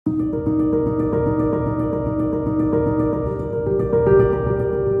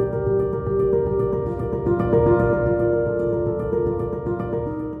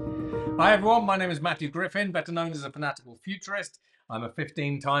everyone, my name is Matthew Griffin, better known as a fanatical futurist. I'm a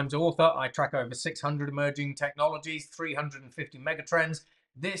 15 times author. I track over 600 emerging technologies, 350 megatrends.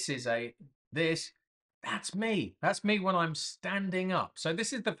 That's me. That's me when I'm standing up. So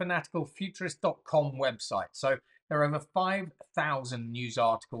this is the fanaticalfuturist.com website. So there are over 5,000 news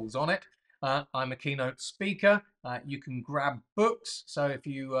articles on it. I'm a keynote speaker. You can grab books. So if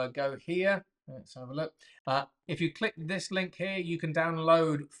you go here, let's have a look. If you click this link here, you can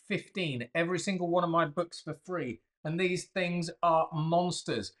download 15, every single one of my books for free. And these things are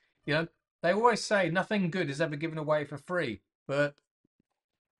monsters. You know, they always say nothing good is ever given away for free. But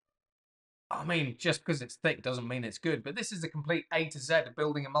I mean, just because it's thick doesn't mean it's good. But this is a complete A to Z of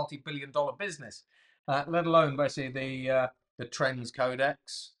building a multi-billion-dollar business, let alone basically the Trends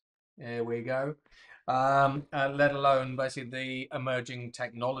Codex. Here we go. Let alone basically the Emerging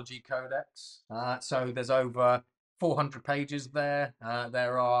Technology Codex. So there's over 400 pages there.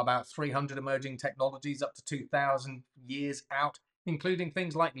 There are about 300 emerging technologies up to 2,000 years out, including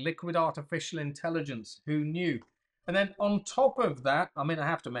things like liquid artificial intelligence. Who knew? And then on top of that, I mean, I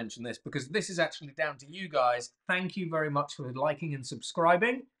have to mention this because this is actually down to you guys. Thank you very much for liking and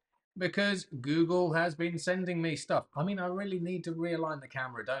subscribing, because Google has been sending me stuff. I mean, I really need to realign the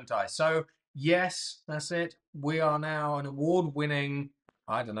camera, don't I? So yes, that's it. We are now an award-winning,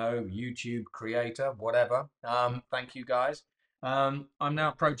 I don't know, YouTube creator, whatever. Thank you guys. I'm now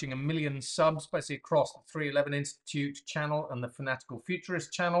approaching 1 million subs, basically across the 311 Institute channel and the Fanatical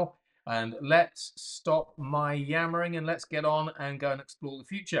Futurist channel. And let's stop my yammering and let's get on and go and explore the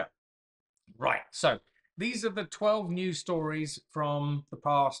future. Right, so these are the 12 news stories from the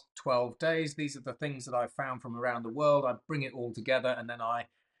past 12 days. These are the things that I've found from around the world. I bring it all together and then I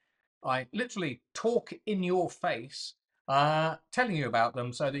literally talk in your face, telling you about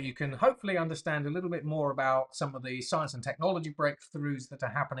them so that you can hopefully understand a little bit more about some of the science and technology breakthroughs that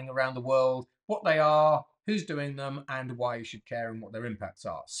are happening around the world, what they are, who's doing them, and why you should care and what their impacts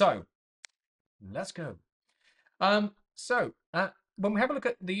are. So let's go. When we have a look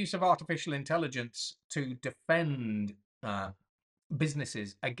at the use of artificial intelligence to defend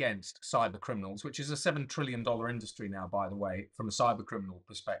businesses against cyber criminals, which is a $7 trillion industry now, by the way, from a cyber criminal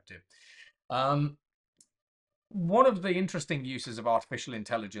perspective. One of the interesting uses of artificial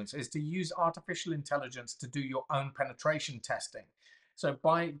intelligence is to use artificial intelligence to do your own penetration testing. So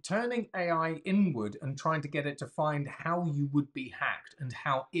by turning AI inward and trying to get it to find how you would be hacked and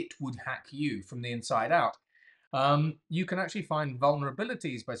how it would hack you from the inside out, you can actually find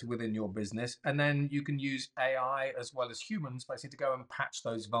vulnerabilities basically within your business, and then you can use AI as well as humans basically to go and patch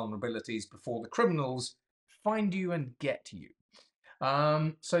those vulnerabilities before the criminals find you and get you.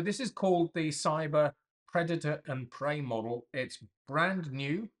 So this is called the cyber predator and prey model. It's brand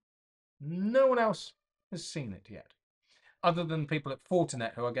new. No one else has seen it yet, other than people at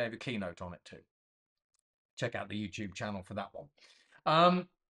Fortinet who I gave a keynote on it to. Check out the YouTube channel for that one.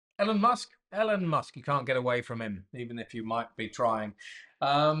 Elon Musk, you can't get away from him, even if you might be trying.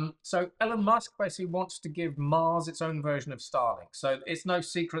 So Elon Musk basically wants to give Mars its own version of Starlink. So it's no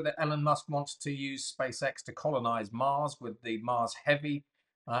secret that Elon Musk wants to use SpaceX to colonize Mars with the Mars Heavy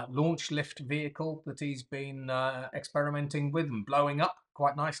launch lift vehicle that he's been experimenting with and blowing up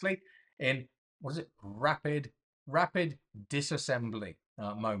quite nicely in, what is it, rapid disassembly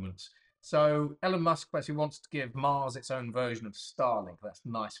moments. So Elon Musk basically wants to give Mars its own version of Starlink. That's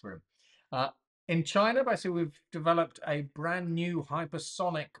nice for him. In China, basically, we've developed a brand new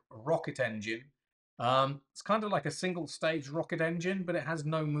hypersonic rocket engine. It's kind of like a single-stage rocket engine, but it has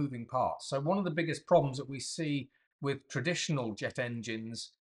no moving parts. So one of the biggest problems that we see with traditional jet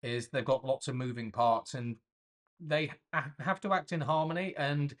engines is they've got lots of moving parts and they have to act in harmony.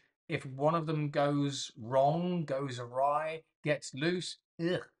 And if one of them goes wrong, goes awry, gets loose,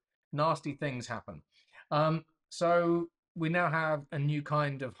 nasty things happen. So we now have a new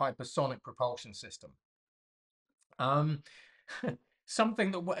kind of hypersonic propulsion system.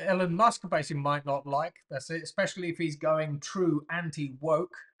 Something that Elon Musk basically might not like. That's it, especially if he's going true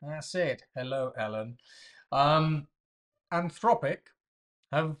anti-woke. That's it. Hello, Elon. Anthropic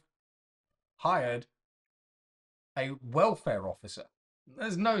have hired a welfare officer.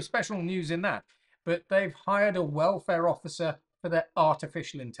 There's no special news in that, but they've hired a welfare officer for their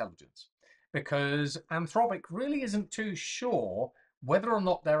artificial intelligence, because Anthropic really isn't too sure whether or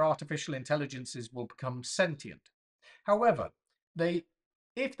not their artificial intelligences will become sentient. However,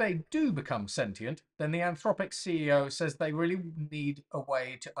 if they do become sentient, then the Anthropic CEO says they really need a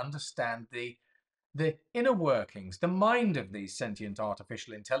way to understand the inner workings, the mind of these sentient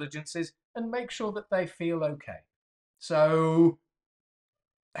artificial intelligences, and make sure that they feel okay. So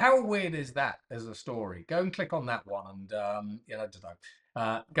how weird is that as a story? Go and click on that one and, I don't know.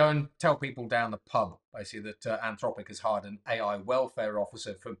 Go and tell people down the pub, basically, that Anthropic has hired an AI welfare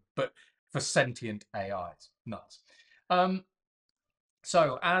officer for sentient AIs. Nuts.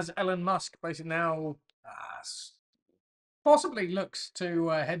 So as Elon Musk basically now possibly looks to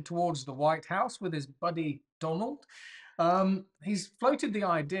head towards the White House with his buddy Donald, he's floated the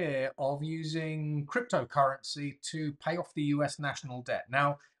idea of using cryptocurrency to pay off the US national debt.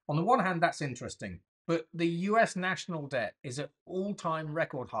 Now, on the one hand, that's interesting, but the US national debt is at all-time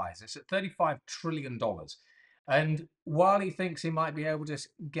record highs. It's at $35 trillion. And while he thinks he might be able to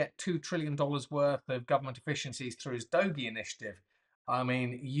get $2 trillion worth of government efficiencies through his Doge initiative, I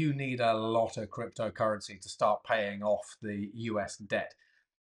mean, you need a lot of cryptocurrency to start paying off the US debt.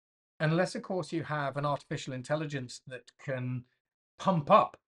 Unless, of course, you have an artificial intelligence that can pump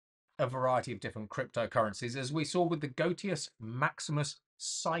up a variety of different cryptocurrencies, as we saw with the Gotius Maximus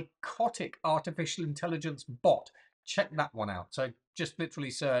psychotic artificial intelligence bot. Check that one out. So just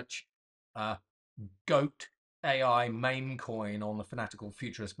literally search GOAT AI meme coin on the Fanatical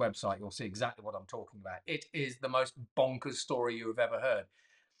Futurist website. You'll see exactly what I'm talking about. It is the most bonkers story you have ever heard.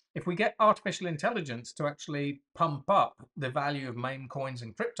 If we get artificial intelligence to actually pump up the value of meme coins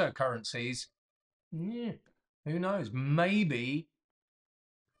and cryptocurrencies, who knows? Maybe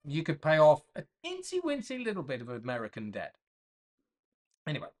you could pay off an incy-wincy little bit of American debt.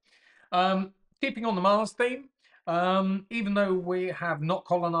 Anyway, keeping on the Mars theme, even though we have not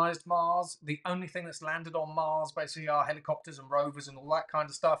colonized Mars, the only thing that's landed on Mars basically are helicopters and rovers and all that kind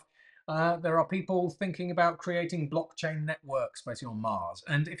of stuff. There are people thinking about creating blockchain networks basically on Mars.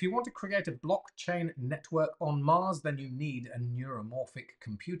 And if you want to create a blockchain network on Mars, then you need a neuromorphic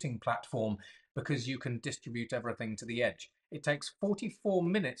computing platform because you can distribute everything to the edge. It takes 44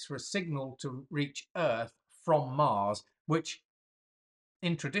 minutes for a signal to reach Earth from Mars, which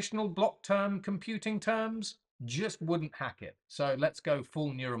in traditional block term computing terms just wouldn't hack it. So let's go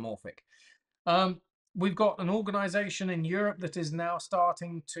full neuromorphic. We've got an organization in Europe that is now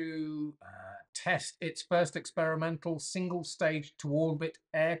starting to test its first experimental single stage to orbit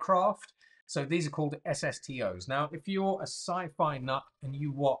aircraft. So these are called SSTOs. Now, if you're a sci-fi nut and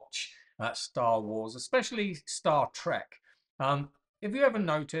you watch Star Wars, especially Star Trek, have you ever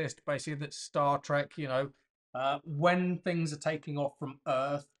noticed basically that Star Trek, when things are taking off from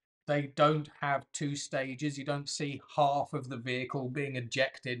Earth, they don't have two stages. You don't see half of the vehicle being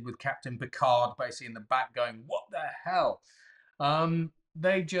ejected with Captain Picard basically in the back going, what the hell?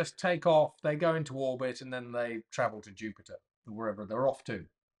 They just take off, they go into orbit, and then they travel to Jupiter, wherever they're off to.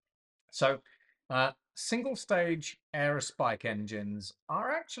 So single stage aerospike engines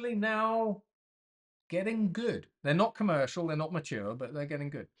are actually now getting good. They're not commercial, they're not mature, but they're getting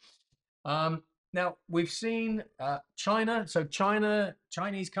good. Now, we've seen China. So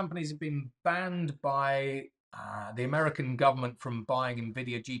Chinese companies have been banned by the American government from buying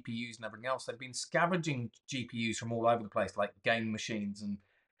NVIDIA GPUs and everything else. They've been scavenging GPUs from all over the place, like game machines and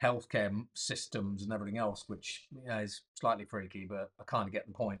healthcare systems and everything else, which is slightly freaky, but I kind of get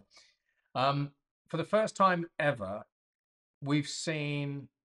the point. For the first time ever, we've seen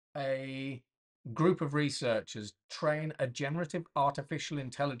a group of researchers train a generative artificial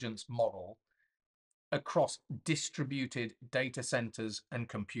intelligence model across distributed data centers and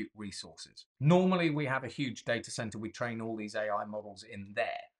compute resources. Normally, we have a huge data center. We train all these AI models in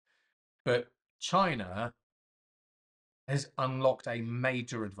there. But China has unlocked a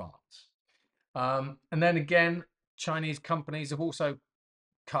major advance. And then again, Chinese companies have also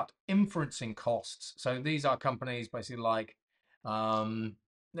cut inferencing costs. So these are companies basically like, I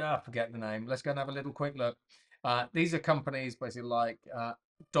forget the name. Let's go and have a little quick look. These are companies basically like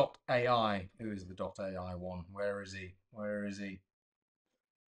 .ai. Who is the .ai one? Where is he? Where is he?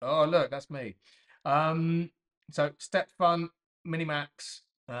 Oh, look, that's me. So StepFun, Minimax,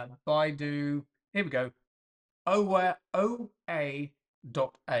 Baidu. Here we go. OA.ai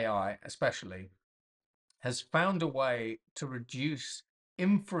especially has found a way to reduce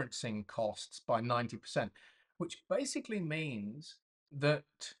inferencing costs by 90%, which basically means that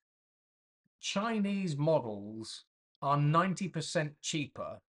Chinese models are 90%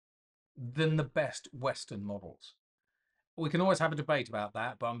 cheaper than the best Western models. We can always have a debate about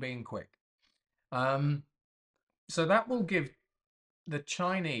that, but I'm being quick. So that will give the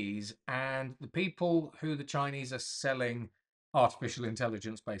Chinese and the people who the Chinese are selling artificial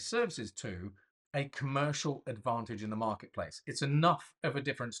intelligence-based services to a commercial advantage in the marketplace. It's enough of a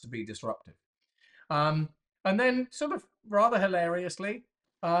difference to be disruptive. And then sort of rather hilariously,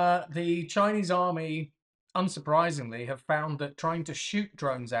 the Chinese army, unsurprisingly, have found that trying to shoot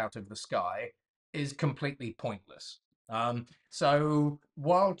drones out of the sky is completely pointless. So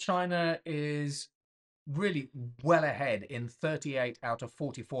while China is really well ahead in 38 out of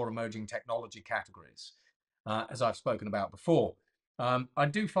 44 emerging technology categories, as I've spoken about before. I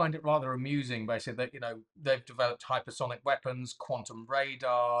do find it rather amusing, basically, that they've developed hypersonic weapons, quantum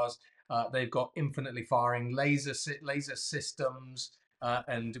radars. They've got infinitely firing laser systems,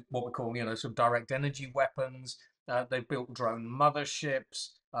 and what we call sort of direct energy weapons. They've built drone motherships.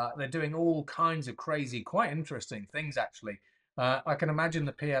 They're doing all kinds of crazy, quite interesting things, actually. I can imagine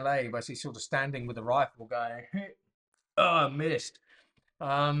the PLA basically sort of standing with a rifle going, oh, missed.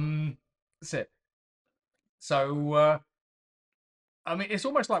 That's it. So, I mean, it's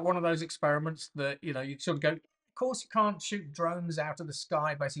almost like one of those experiments that, you sort of go, of course, you can't shoot drones out of the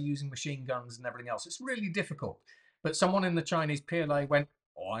sky basically using machine guns and everything else. It's really difficult. But someone in the Chinese PLA went,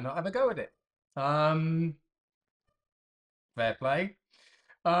 why not have a go at it? Um, Fair play.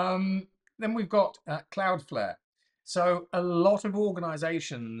 Then we've got Cloudflare. So a lot of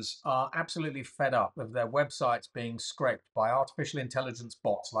organizations are absolutely fed up of their websites being scraped by artificial intelligence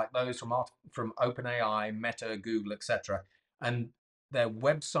bots like those from OpenAI, Meta, Google, etc., and their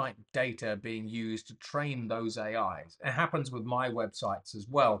website data being used to train those AIs. It happens with my websites as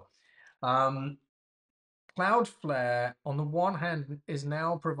well. Um, Cloudflare, on the one hand, is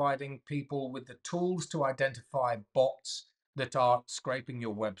now providing people with the tools to identify bots that are scraping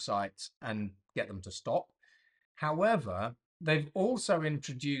your websites and get them to stop. However, they've also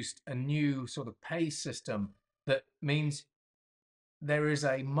introduced a new sort of pay system that means there is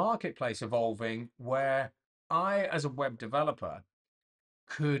a marketplace evolving where I, as a web developer,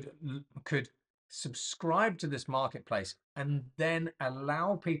 could subscribe to this marketplace and then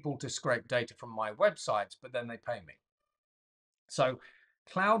allow people to scrape data from my websites, but then they pay me. So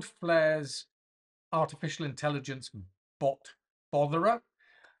Cloudflare's artificial intelligence bot botherer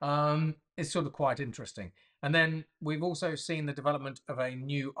is sort of quite interesting. And then we've also seen the development of a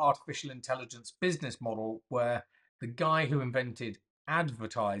new artificial intelligence business model where the guy who invented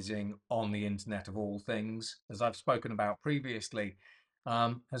advertising on the internet of all things, as I've spoken about previously,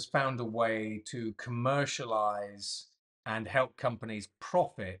 has found a way to commercialize and help companies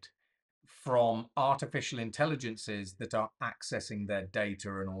profit from artificial intelligences that are accessing their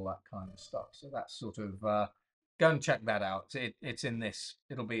data and all that kind of stuff. So that's sort of go and check that out. It's in this.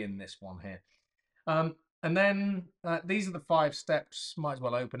 It'll be in this one here. And then these are the 5 steps. Might as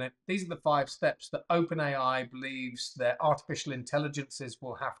well open it. These are the 5 steps that OpenAI believes their artificial intelligences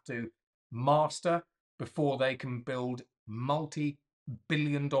will have to master before they can build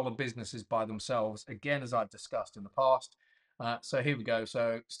multi-billion-dollar businesses by themselves. Again, as I've discussed in the past. So here we go.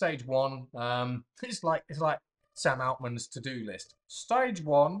 So stage 1, it's like Sam Altman's to-do list. Stage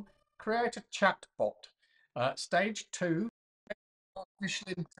 1, create a chatbot. Stage 2,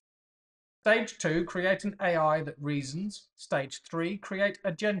 Stage 2, create an AI that reasons. Stage 3, create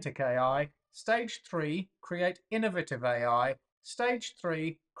agentic AI. Stage 3, create innovative AI. Stage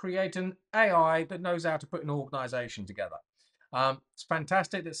 3, create an AI that knows how to put an organization together. It's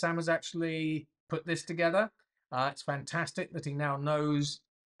fantastic that Sam has actually put this together. It's fantastic that he now knows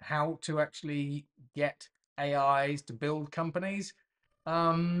how to actually get AIs to build companies.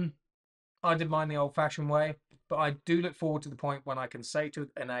 I did mine the old-fashioned way, but I do look forward to the point when I can say to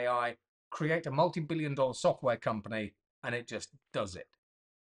an AI, create a multi-billion-dollar software company, and it just does it.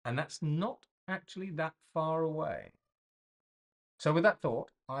 And that's not actually that far away. So with that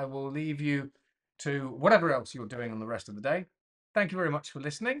thought, I will leave you to whatever else you're doing on the rest of the day. Thank you very much for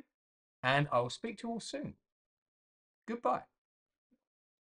listening, and I will speak to you all soon. Goodbye.